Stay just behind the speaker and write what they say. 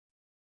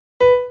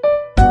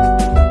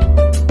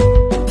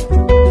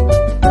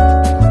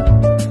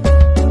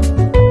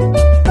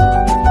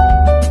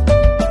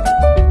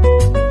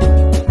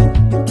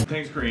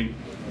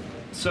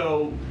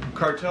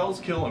Cartels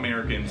kill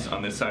Americans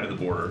on this side of the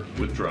border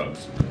with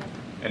drugs,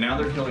 and now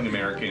they're killing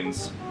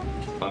Americans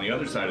on the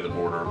other side of the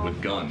border with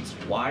guns.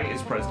 Why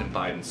is President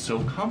Biden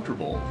so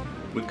comfortable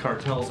with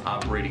cartels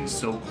operating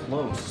so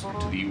close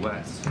to the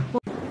U.S.?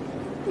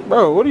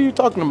 Bro, what are you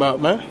talking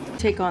about, man?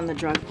 Take on the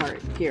drug part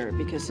here,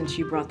 because since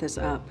you brought this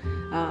up,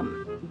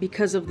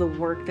 because of the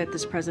work that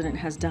this president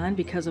has done,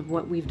 because of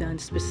what we've done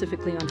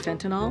specifically on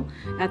fentanyl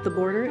at the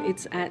border,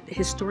 it's at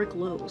historic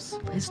lows,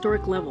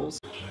 historic levels.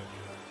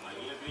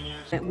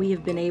 That we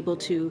have been able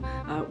to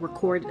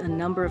record a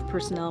number of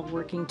personnel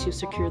working to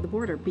secure the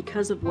border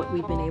because of what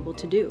we've been able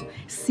to do.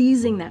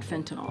 Seizing that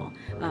fentanyl,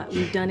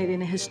 we've done it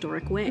in a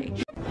historic way.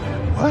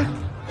 What?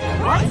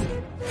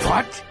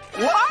 What?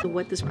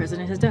 What this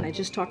president has done. I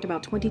just talked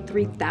about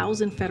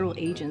 23,000 federal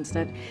agents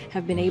that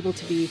have been able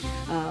to be,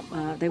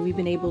 that we've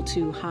been able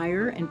to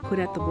hire and put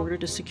at the border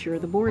to secure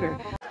the border.